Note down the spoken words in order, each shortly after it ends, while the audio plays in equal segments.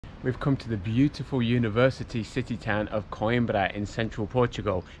We've come to the beautiful university city town of Coimbra in central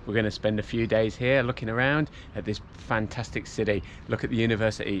Portugal. We're going to spend a few days here looking around at this fantastic city. Look at the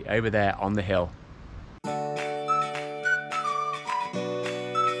university over there on the hill.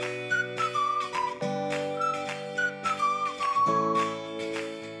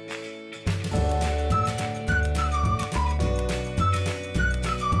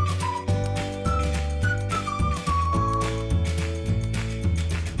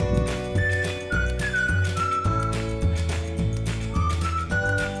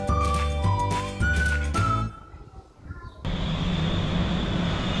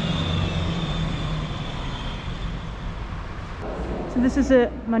 So this is a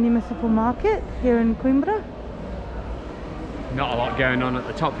municipal market here in Coimbra. Not a lot going on at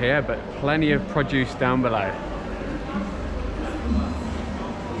the top here, but plenty of produce down below.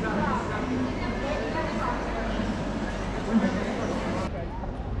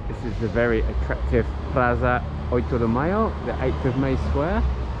 This is the very attractive Plaza 8 de Mayo, the 8th of May Square.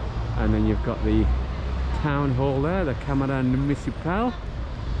 And then you've got the town hall there, the Câmara Municipal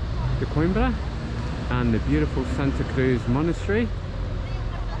de Coimbra, and the beautiful Santa Cruz Monastery.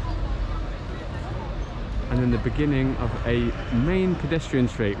 And then the beginning of a main pedestrian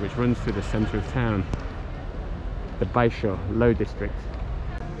street which runs through the centre of town, the Baixo Low District.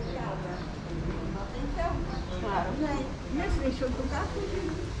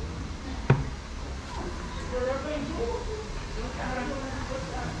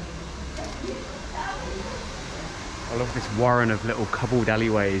 I love this warren of little cobbled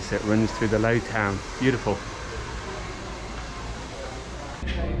alleyways that runs through the low town. Beautiful.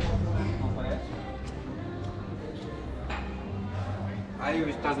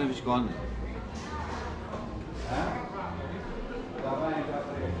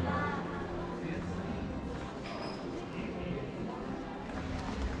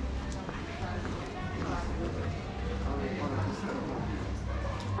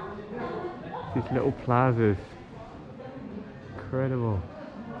 These little plazas. Incredible.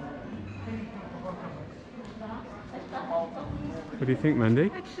 What do you think,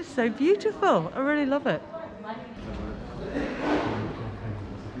 Mandy? It's just so beautiful. I really love it.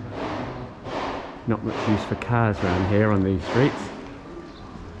 Not much use for cars around here on these streets.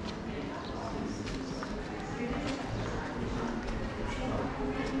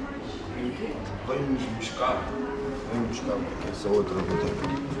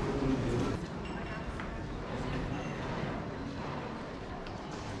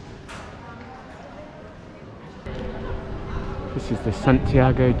 This is the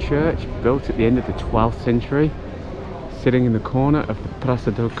Santiago Church, built at the end of the 12th century, sitting in the corner of the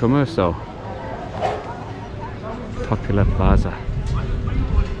Praça do Comércio. Popular plaza.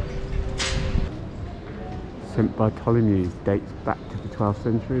 St. Bartholomew's dates back to the 12th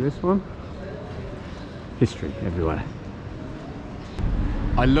century, this one. History everywhere.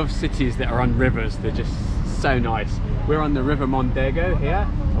 I love cities that are on rivers, they're just so nice. We're on the River Mondego here,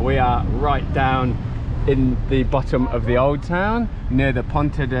 and we are right down in the bottom of the old town, near the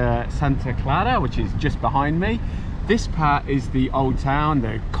Ponte de Santa Clara, which is just behind me. This part is the old town,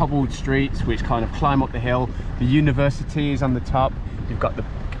 the cobbled streets which kind of climb up the hill. The university is on the top. You've got the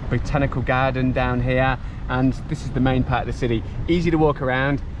botanical garden down here, and this is the main part of the city. Easy to walk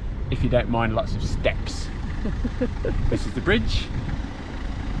around if you don't mind lots of steps. This is the bridge.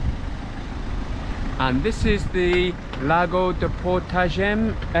 And this is the Lago de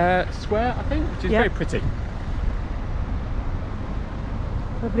Portagem square, I think, which is very pretty.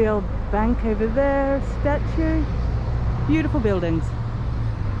 Lovely old bank over there, statue. Beautiful buildings.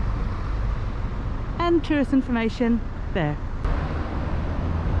 And tourist information there.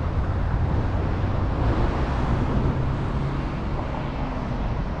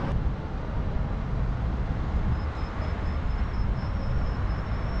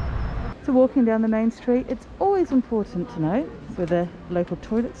 So walking down the main street, it's always important to know where the local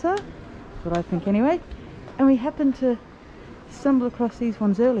toilets are. That's what I think anyway. And we happened to stumble across these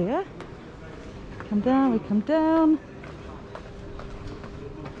ones earlier. Come down, we come down.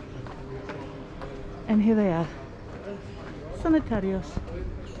 And here they are. Sanitarios.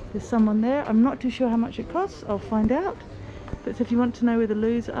 There's someone there. I'm not too sure how much it costs. I'll find out. But if you want to know where the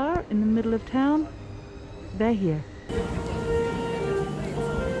loos are in the middle of town, they're here.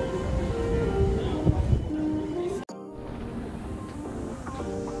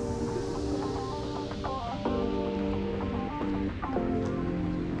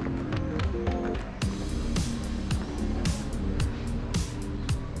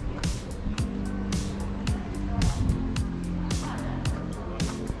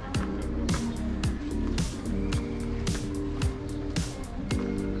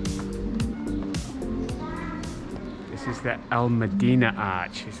 This is the Almedina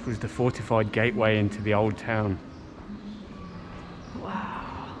Arch. This was the fortified gateway into the old town. Wow.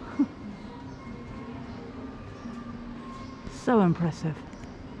 So impressive.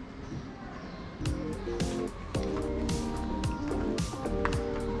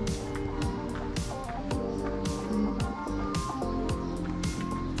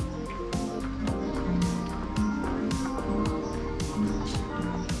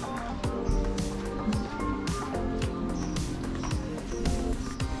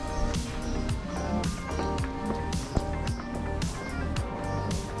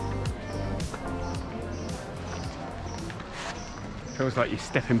 Feels like you're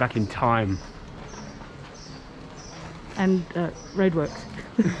stepping back in time. And roadworks.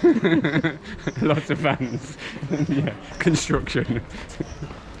 Lots of vans. Yeah, construction.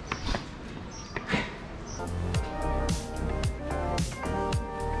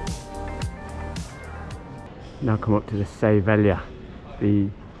 Now come up to the Velha, the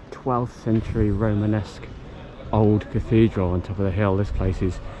 12th century Romanesque old cathedral on top of the hill. This place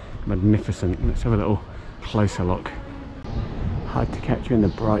is magnificent. Let's have a little closer look. Hard to capture in the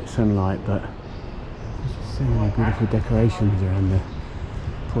bright sunlight, but there's so many beautiful decorations around the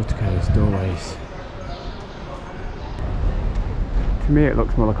porticos, doorways. To me it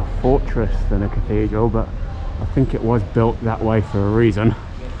looks more like a fortress than a cathedral, but I think it was built that way for a reason,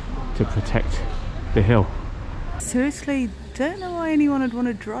 to protect the hill. Seriously, don't know why anyone would want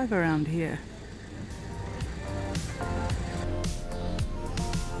to drive around here.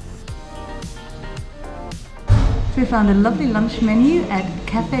 So we found a lovely lunch menu at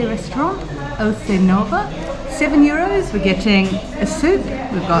Cafe Restaurant Nova. €7. We're getting a soup.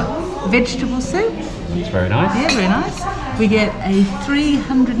 We've got vegetable soup. It's very nice. Yeah, very nice. We get a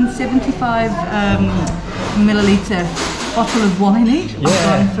 375 milliliter bottle of wine each. I've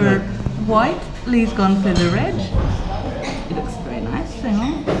gone for white. Lee's gone for the red. It looks very nice. Hang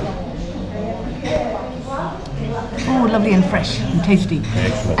on. Oh, lovely and fresh and tasty.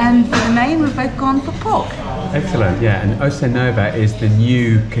 Excellent. And for the main, we've both gone for pork. Excellent, yeah. And Nova is the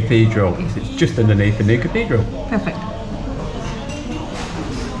new cathedral. It's just underneath the new cathedral. Perfect.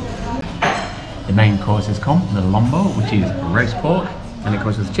 The main courses come, the lombo, which is roast pork, and it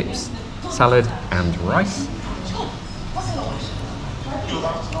comes with chips, salad, and rice.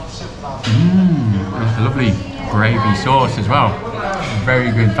 There's a lovely gravy sauce as well.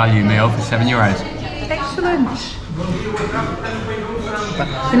 Very good value meal for €7. Excellent.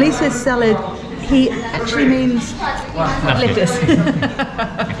 When Lee says salad, he actually means lettuce.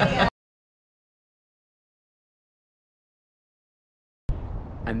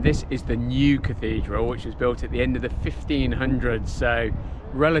 And this is the new cathedral, which was built at the end of the 1500s, so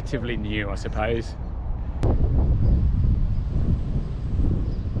relatively new, I suppose.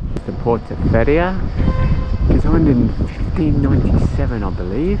 The Porta designed in 1597, I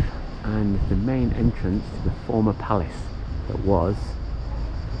believe, and the main entrance to the former palace that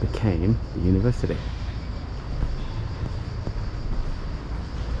became the university.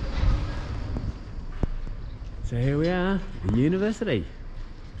 So here we are, the university.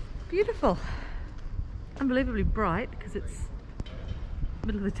 Beautiful. Unbelievably bright because it's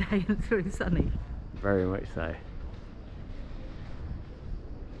middle of the day and it's very sunny. Very much so.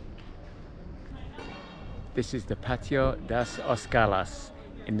 This is the Patio das Escalas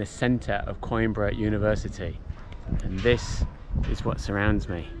in the centre of Coimbra University, and this is what surrounds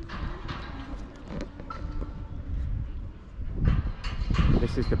me.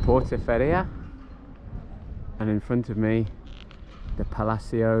 This is the Porta Feria, and in front of me the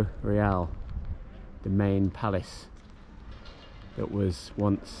Palacio Real, the main palace that was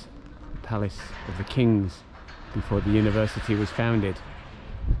once the palace of the kings before the university was founded.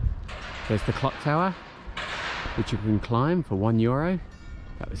 There's the clock tower, which you can climb for €1.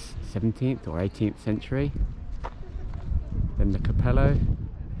 That was 17th or 18th century. Then the Capello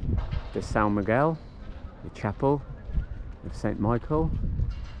de San Miguel, the chapel of St. Michael,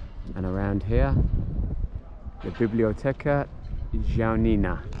 and around here the Biblioteca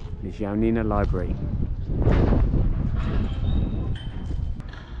Joanina, the Joanina Library.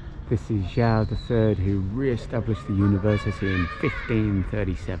 This is João III, who re-established the university in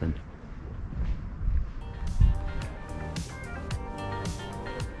 1537.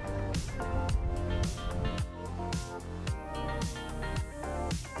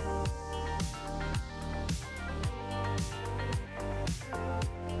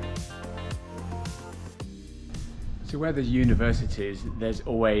 So where there's universities, there's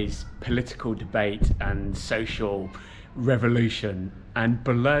always political debate and social revolution, and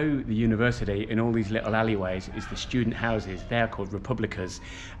below the university in all these little alleyways is the student houses. They're called Republicas,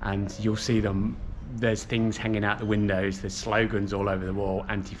 and you'll see them there's things hanging out the windows, there's slogans all over the wall,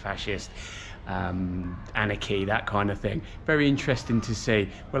 anti-fascist, anarchy, that kind of thing. Very interesting to see.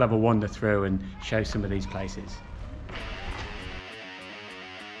 We'll have a wander through and show some of these places.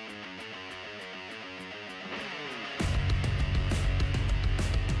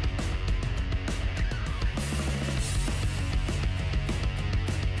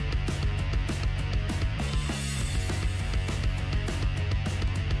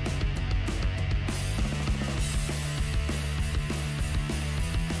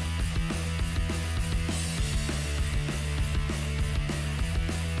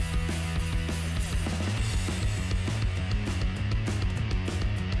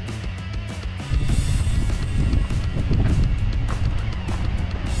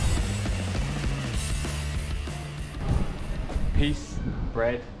 Peace,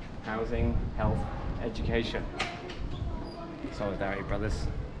 bread, housing, health, education. Solidarity, brothers.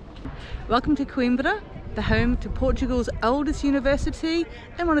 Welcome to Coimbra, the home to Portugal's oldest university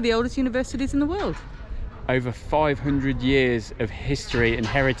and one of the oldest universities in the world. Over 500 years of history and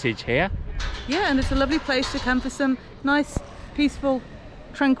heritage here. Yeah, and it's a lovely place to come for some nice, peaceful,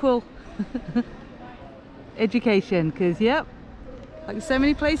 tranquil education, because, yep, like so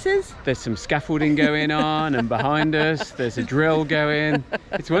many places. There's some scaffolding going on, and behind us there's a drill going.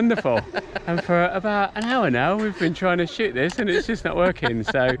 It's wonderful. And for about an hour now we've been trying to shoot this and it's just not working.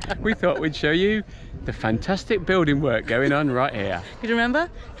 So we thought we'd show you the fantastic building work going on right here. Because remember,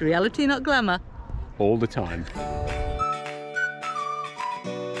 it's reality, not glamour. All the time.